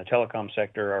sector, and the telecom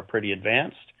sector are pretty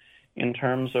advanced in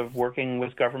terms of working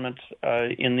with government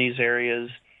in these areas.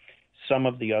 Some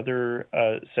of the other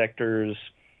sectors,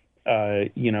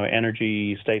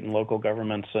 energy, state and local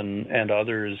governments, and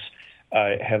others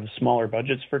have smaller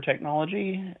budgets for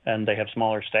technology, and they have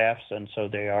smaller staffs, and so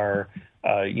they are,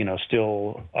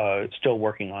 still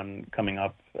working on coming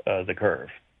up the curve.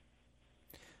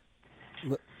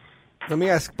 Let me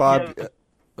ask Bob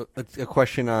a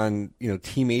question on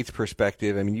Teammate's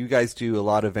perspective. I mean, you guys do a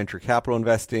lot of venture capital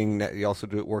investing. You also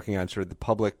do it working on sort of the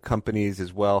public companies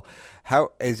as well.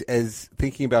 How, as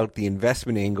thinking about the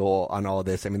investment angle on all of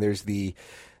this, I mean, there's the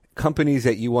companies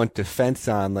that you want defense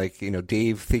on, like,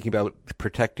 Dave thinking about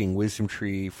protecting Wisdom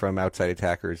Tree from outside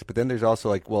attackers. But then there's also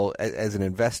like, well, as an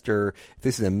investor, if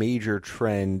this is a major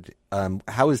trend,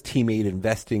 how is Teammate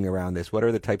investing around this? What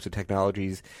are the types of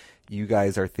technologies you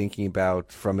guys are thinking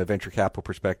about from a venture capital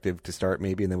perspective to start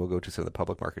maybe, and then we'll go to some of the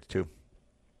public markets too?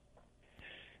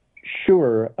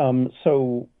 Sure.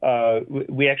 So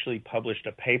we actually published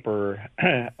a paper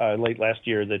late last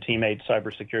year, the Teammate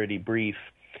Cybersecurity Brief,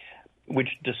 which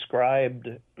described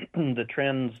the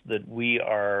trends that we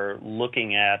are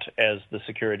looking at as the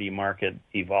security market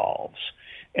evolves.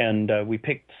 And we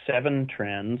picked 7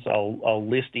 trends. I'll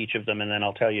list each of them, and then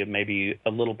I'll tell you maybe a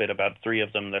little bit about 3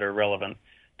 of them that are relevant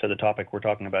to the topic we're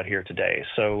talking about here today.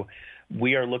 So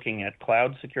we are looking at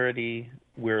cloud security.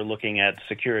 We're looking at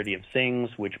security of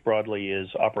things, which broadly is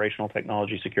operational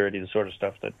technology security, the sort of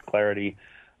stuff that Clarity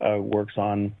works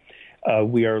on.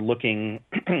 We are looking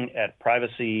at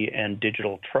privacy and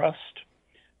digital trust.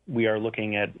 We are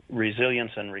looking at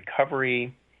resilience and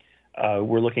recovery.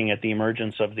 We're looking at the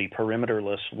emergence of the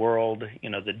perimeterless world,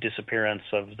 the disappearance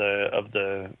of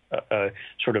the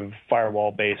sort of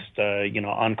firewall-based,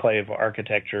 enclave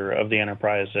architecture of the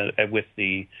enterprise with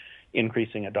the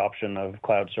increasing adoption of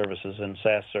cloud services and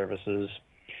SaaS services.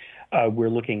 We're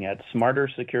looking at smarter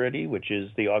security, which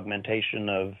is the augmentation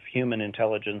of human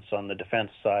intelligence on the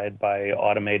defense side by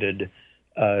automated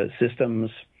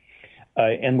systems.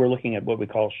 And we're looking at what we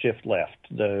call shift left,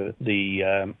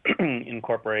 the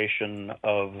incorporation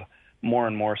of more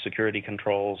and more security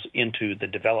controls into the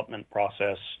development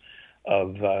process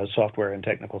of software and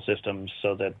technical systems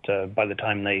so that by the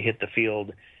time they hit the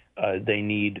field, they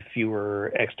need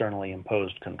fewer externally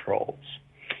imposed controls.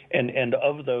 And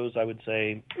of those, I would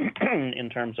say, in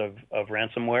terms of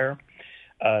ransomware,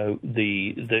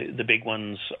 the big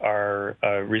ones are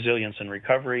resilience and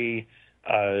recovery,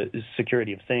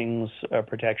 security of things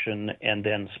protection, and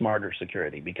then smarter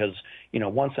security. Because,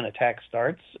 once an attack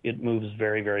starts, it moves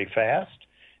very, very fast.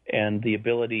 And the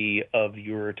ability of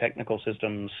your technical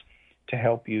systems to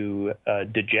help you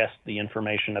digest the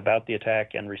information about the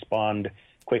attack and respond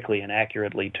quickly and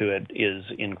accurately to it is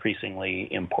increasingly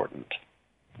important.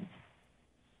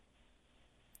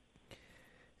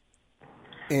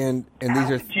 And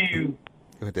these are. Go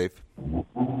ahead, Dave.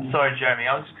 Sorry, Jeremy.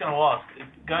 I was just going to ask,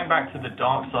 going back to the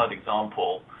dark side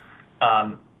example,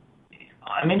 I'm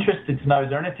interested to know, is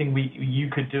there anything you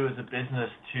could do as a business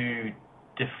to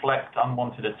deflect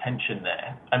unwanted attention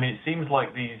there? I mean, it seems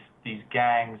like these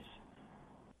gangs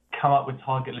come up with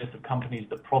target lists of companies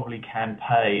that probably can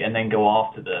pay and then go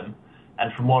after them.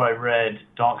 And from what I read,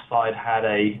 DarkSide had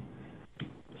a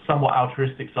somewhat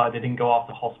altruistic side. They didn't go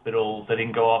after hospitals. They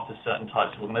didn't go after certain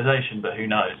types of organization, but who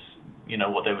knows,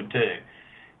 what they would do.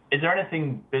 Is there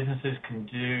anything businesses can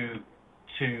do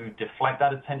to deflect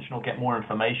that attention or get more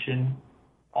information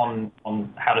on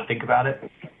how to think about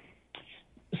it?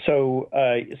 So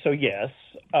yes.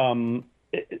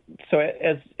 So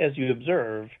as you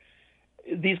observe,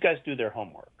 these guys do their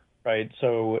homework, right?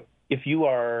 So if you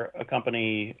are a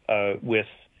company with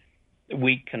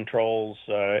weak controls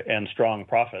and strong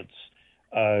profits,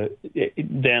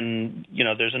 then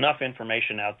there's enough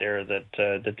information out there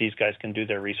that these guys can do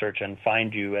their research and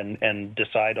find you and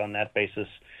decide on that basis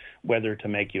whether to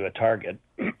make you a target.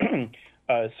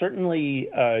 Certainly,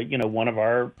 one of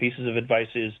our pieces of advice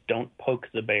is don't poke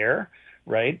the bear,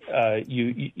 right?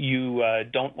 You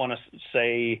don't want to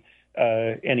say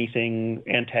anything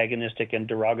antagonistic and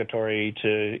derogatory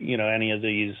to any of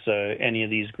these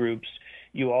groups.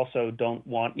 You also don't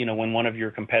want, when one of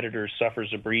your competitors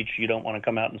suffers a breach, you don't want to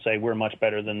come out and say we're much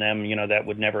better than them. That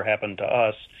would never happen to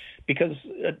us, because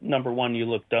number one, you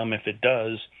look dumb if it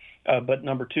does, but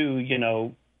number two,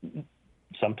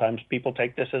 sometimes people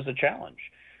take this as a challenge,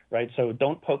 right? So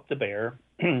don't poke the bear,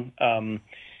 and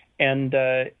then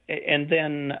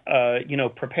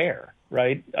prepare,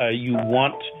 right? You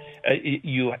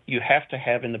have to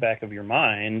have in the back of your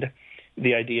mind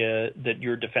the idea that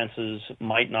your defenses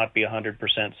might not be 100%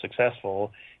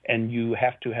 successful, and you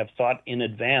have to have thought in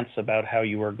advance about how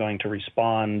you are going to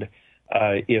respond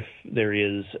if there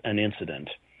is an incident.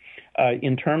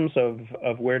 In terms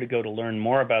of where to go to learn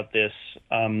more about this,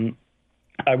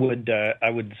 I would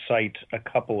cite a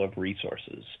couple of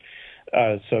resources.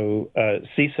 So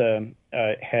CISA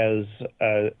has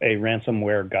a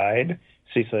ransomware guide.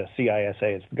 CISA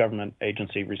is the government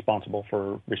agency responsible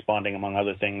for responding, among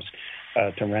other things,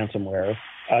 to ransomware.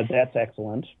 That's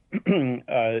excellent.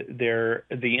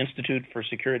 The Institute for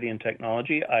Security and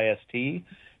Technology, IST,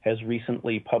 has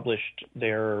recently published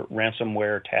their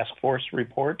ransomware task force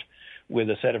report with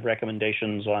a set of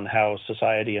recommendations on how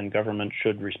society and government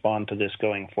should respond to this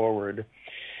going forward.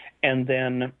 And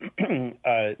then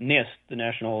NIST, the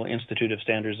National Institute of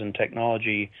Standards and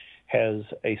Technology, has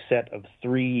a set of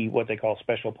 3 what they call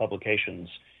special publications,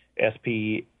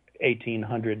 SP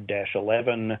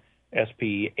 1800-11,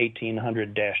 SP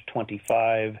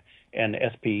 1800-25, and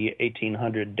SP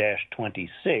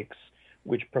 1800-26,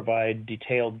 which provide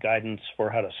detailed guidance for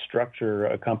how to structure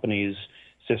a company's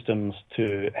systems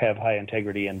to have high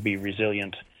integrity and be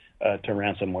resilient to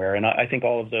ransomware. And I think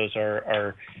all of those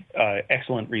are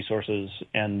excellent resources,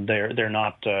 and they're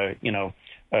not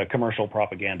commercial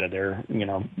propaganda. They're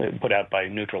put out by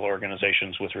neutral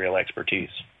organizations with real expertise.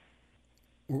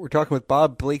 We're talking with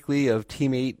Bob Blakely of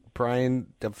Team 8, Brian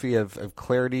Dunphy of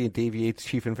Clarity, and Dave Yates,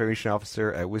 Chief Information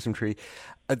Officer at WisdomTree.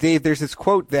 Dave, there's this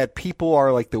quote that people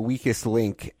are like the weakest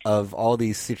link of all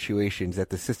these situations, that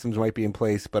the systems might be in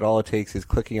place, but all it takes is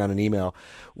clicking on an email.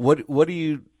 What do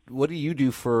you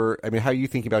do how are you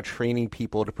thinking about training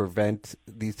people to prevent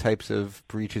these types of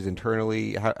breaches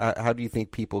internally? How do you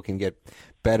think people can get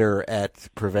better at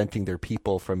preventing their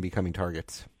people from becoming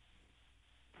targets?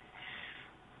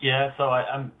 Yeah, so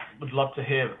I would love to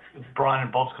hear Brian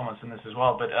and Bob's comments on this as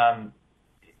well, but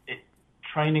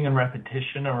training and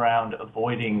repetition around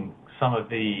avoiding some of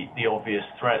the obvious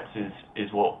threats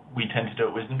is what we tend to do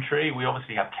at WisdomTree. We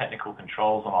obviously have technical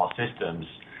controls on our systems,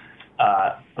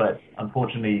 but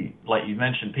unfortunately, like you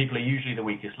mentioned, people are usually the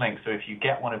weakest link. So if you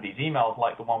get one of these emails,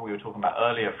 like the one we were talking about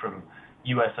earlier from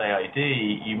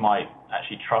USAID, you might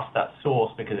actually trust that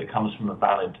source because it comes from a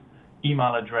valid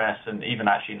email address, and even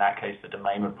actually in that case, the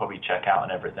domain would probably check out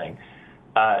and everything.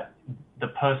 The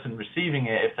person receiving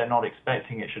it, if they're not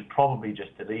expecting it, should probably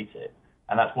just delete it.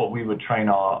 And that's what we would train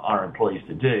our employees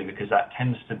to do, because that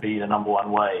tends to be the number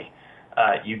one way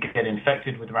you get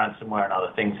infected with ransomware and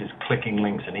other things, is clicking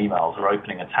links and emails or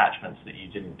opening attachments that you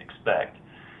didn't expect.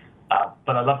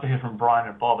 But I'd love to hear from Brian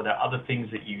and Bob. Are there other things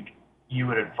that you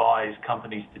would advise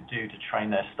companies to do to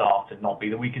train their staff to not be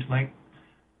the weakest link?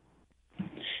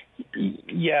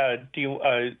 Yeah.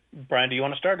 Brian, do you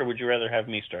want to start, or would you rather have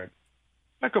me start?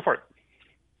 Go for it.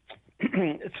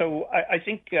 So I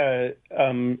think, Dave,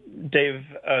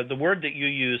 the word that you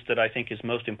used that I think is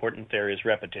most important there is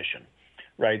repetition,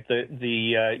 right?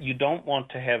 You don't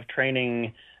want to have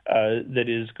training that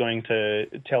is going to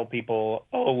tell people,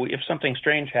 oh, if something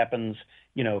strange happens,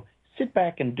 sit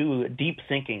back and do deep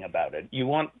thinking about it. You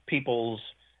want people's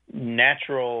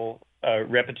natural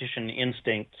repetition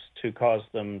instincts to cause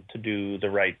them to do the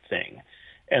right thing.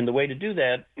 And the way to do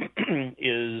that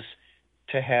is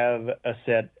to have a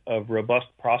set of robust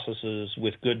processes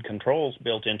with good controls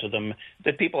built into them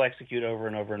that people execute over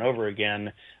and over and over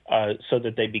again so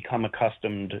that they become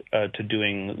accustomed to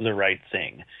doing the right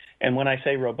thing. And when I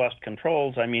say robust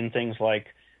controls, I mean things like,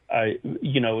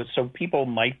 so people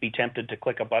might be tempted to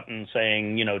click a button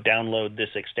saying, download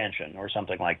this extension or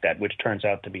something like that, which turns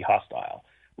out to be hostile,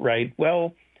 right?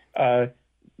 Well,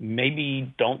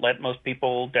 maybe don't let most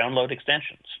people download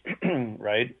extensions,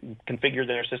 right? Configure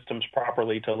their systems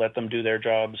properly to let them do their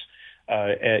jobs,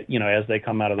 as they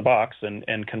come out of the box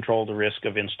and control the risk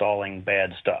of installing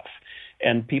bad stuff.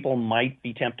 And people might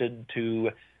be tempted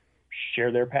to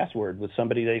share their password with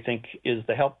somebody they think is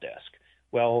the help desk.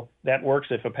 Well, that works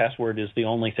if a password is the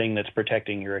only thing that's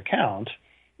protecting your account.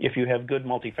 If you have good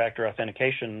multi-factor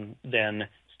authentication, then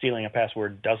stealing a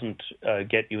password doesn't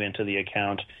get you into the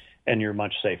account, and you're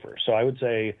much safer. So I would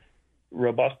say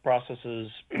robust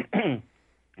processes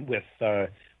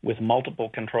with multiple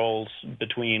controls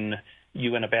between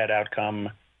you and a bad outcome,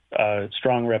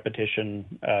 strong repetition,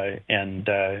 and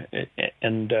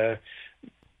do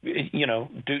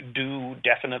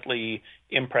definitely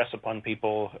impress upon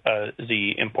people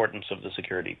the importance of the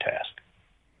security task.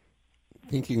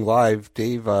 Thinking Live,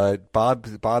 Dave,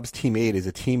 Bob's Team 8 is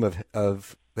a team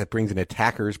of that brings an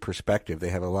attacker's perspective. They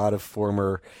have a lot of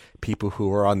former people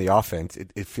who are on the offense.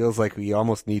 It feels like we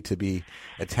almost need to be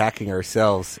attacking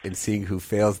ourselves and seeing who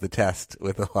fails the test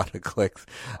with a lot of clicks.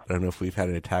 I don't know if we've had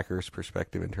an attacker's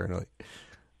perspective internally.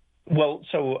 Well,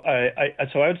 so I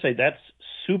would say that's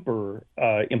super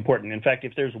important. In fact,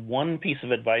 if there's one piece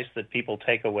of advice that people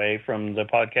take away from the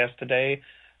podcast today,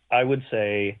 I would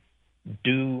say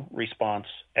do response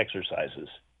exercises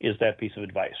is that piece of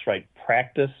advice, right?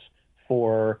 Practice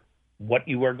for what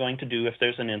you are going to do if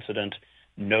there's an incident,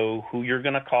 know who you're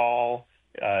going to call,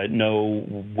 know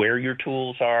where your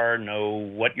tools are, know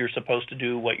what you're supposed to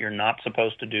do, what you're not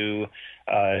supposed to do,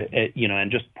 and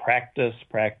just practice,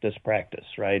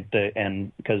 right?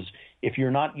 And because if you're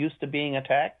not used to being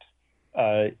attacked,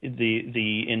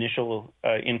 the initial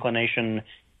inclination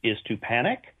is to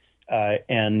panic,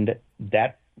 and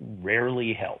that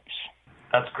rarely helps.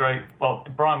 That's great. Well,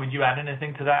 Brian, would you add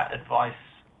anything to that advice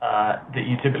that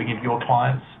you typically give your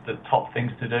clients, the top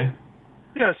things to do?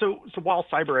 Yeah, so while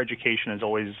cyber education is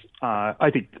always, I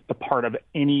think, a part of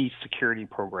any security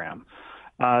program,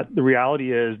 the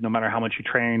reality is no matter how much you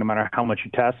train, no matter how much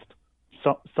you test,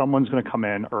 someone's going to come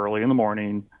in early in the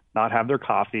morning, not have their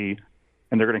coffee,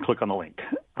 and they're going to click on the link.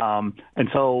 And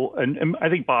I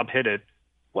think Bob hit it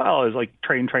well, is like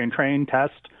train,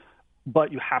 test,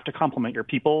 but you have to complement your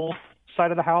people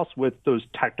side of the house with those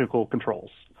technical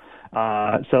controls.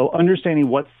 So understanding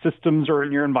what systems are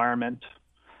in your environment,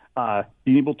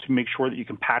 being able to make sure that you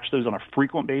can patch those on a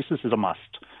frequent basis is a must.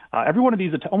 Almost every one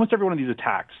of these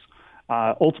attacks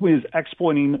ultimately is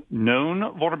exploiting known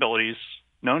vulnerabilities,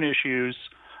 known issues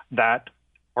that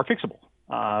are fixable.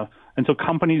 And so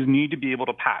companies need to be able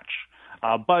to patch.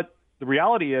 But the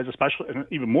reality is, especially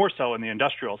even more so in the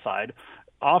industrial side,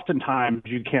 oftentimes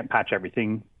you can't patch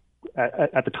everything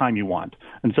at the time you want.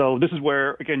 And so this is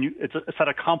where, again, it's a set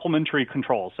of complementary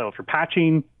controls. So if you're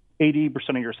patching 80%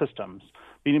 of your systems,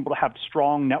 being able to have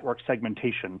strong network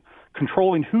segmentation,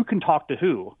 controlling who can talk to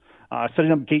who,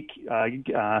 setting up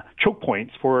choke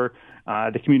points for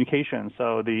the communication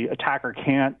so the attacker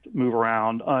can't move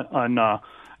around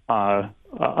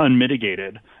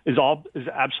unmitigated is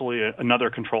absolutely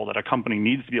another control that a company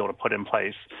needs to be able to put in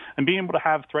place. And being able to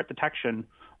have threat detection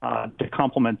to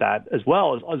complement that as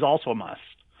well is also a must.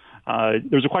 There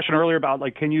was a question earlier about,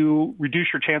 can you reduce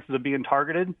your chances of being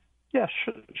targeted? Yeah,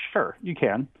 sure, you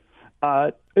can.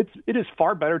 It is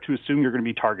far better to assume you're going to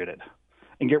be targeted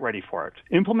and get ready for it.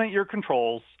 Implement your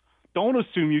controls. Don't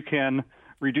assume you can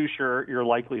reduce your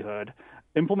likelihood.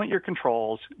 Implement your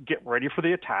controls. Get ready for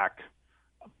the attack.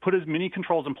 Put as many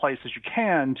controls in place as you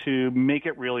can to make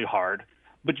it really hard.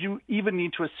 But you even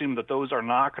need to assume that those are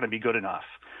not going to be good enough.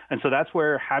 And so that's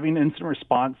where having incident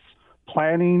response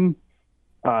planning,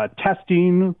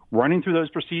 testing, running through those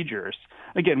procedures.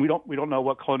 Again, we don't know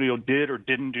what Colonial did or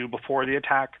didn't do before the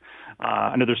attack.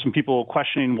 I know there's some people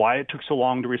questioning why it took so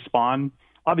long to respond.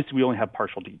 Obviously, we only have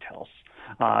partial details.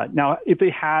 Now, if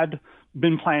they had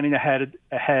been planning ahead,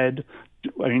 again,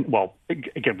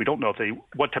 we don't know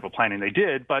what type of planning they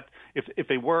did, but if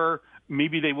they were,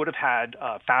 maybe they would have had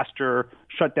faster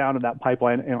shutdown of that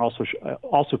pipeline and also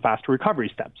faster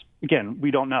recovery steps. Again, we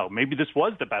don't know. Maybe this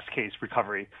was the best case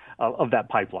recovery of that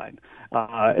pipeline.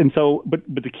 But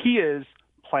the key is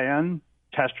plan,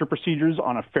 test your procedures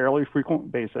on a fairly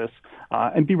frequent basis,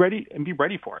 and be ready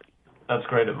for it. That's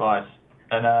great advice.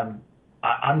 And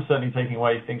I'm certainly taking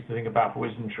away things to think about for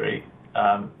WisdomTree.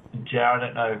 Jared, I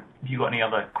don't know if you got any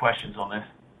other questions on this.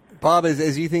 Bob,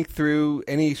 as you think through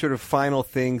any sort of final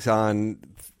things on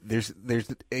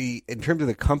in terms of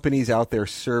the companies out there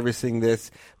servicing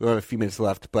this, we have a few minutes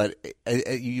left, but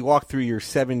you walk through your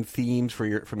 7 themes from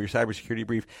your cybersecurity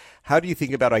brief. How do you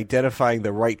think about identifying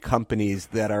the right companies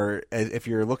that are, if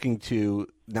you're looking to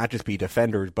not just be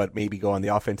defenders, but maybe go on the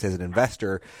offense as an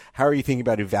investor? How are you thinking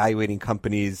about evaluating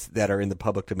companies that are in the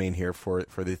public domain here for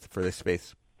this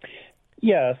space?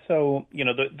 Yeah, so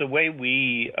the way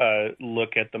we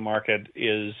look at the market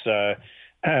is, I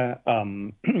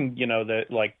think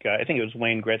it was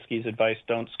Wayne Gretzky's advice: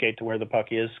 don't skate to where the puck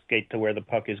is, skate to where the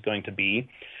puck is going to be.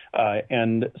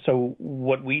 And so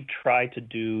what we try to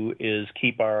do is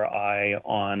keep our eye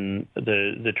on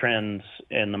the trends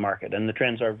in the market, and the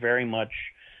trends are very much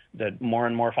that more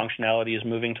and more functionality is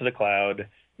moving to the cloud.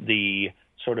 The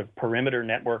sort of perimeter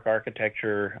network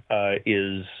architecture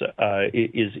is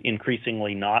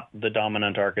increasingly not the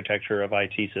dominant architecture of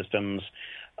IT systems.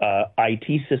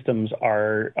 IT systems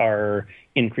are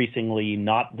increasingly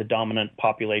not the dominant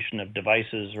population of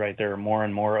devices, right? There are more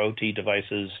and more OT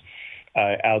devices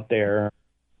out there.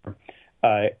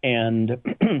 And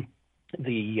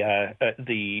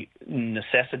the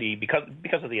necessity,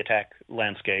 because of the attack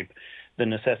landscape, the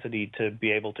necessity to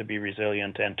be able to be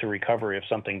resilient and to recover if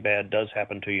something bad does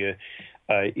happen to you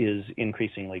is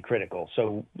increasingly critical.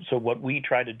 So what we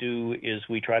try to do is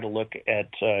we try to look at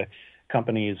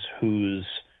companies whose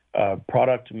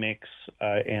product mix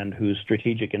and whose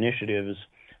strategic initiatives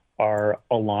are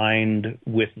aligned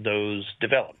with those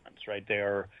developments, right? They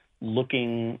are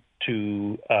looking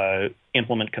to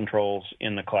implement controls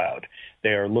in the cloud. They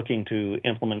are looking to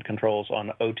implement controls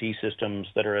on OT systems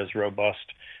that are as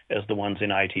robust as the ones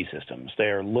in IT systems. They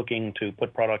are looking to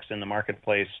put products in the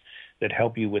marketplace that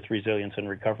help you with resilience and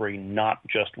recovery, not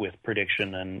just with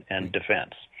prediction and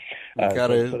defense.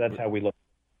 So that's how we look.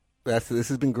 This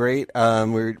has been great.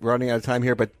 We're running out of time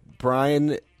here, but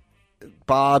Brian,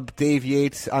 Bob, Dave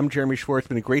Yates, I'm Jeremy Schwartz. It's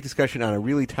been a great discussion on a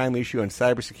really timely issue on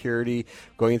cybersecurity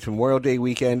going into Memorial Day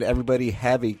weekend. Everybody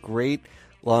have a great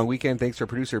long weekend. Thanks to our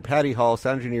producer, Patty Hall,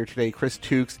 sound engineer today, Chris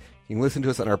Tukes. You can listen to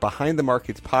us on our Behind the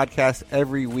Markets podcast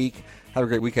every week. Have a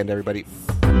great weekend, everybody.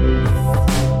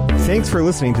 Thanks for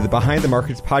listening to the Behind the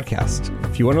Markets podcast.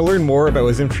 If you want to learn more about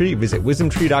WisdomTree, visit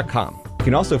wisdomtree.com. You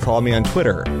can also follow me on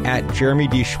Twitter at Jeremy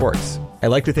D. Schwartz. I'd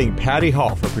like to thank Patty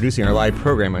Hall for producing our live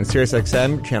program on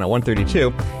SiriusXM Channel 132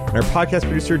 and our podcast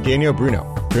producer, Daniel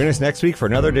Bruno. Join us next week for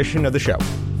another edition of the show.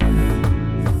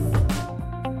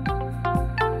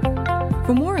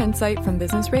 For more insight from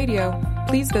Business Radio,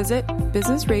 please visit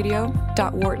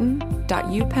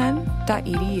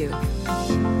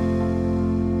businessradio.wharton.upenn.edu.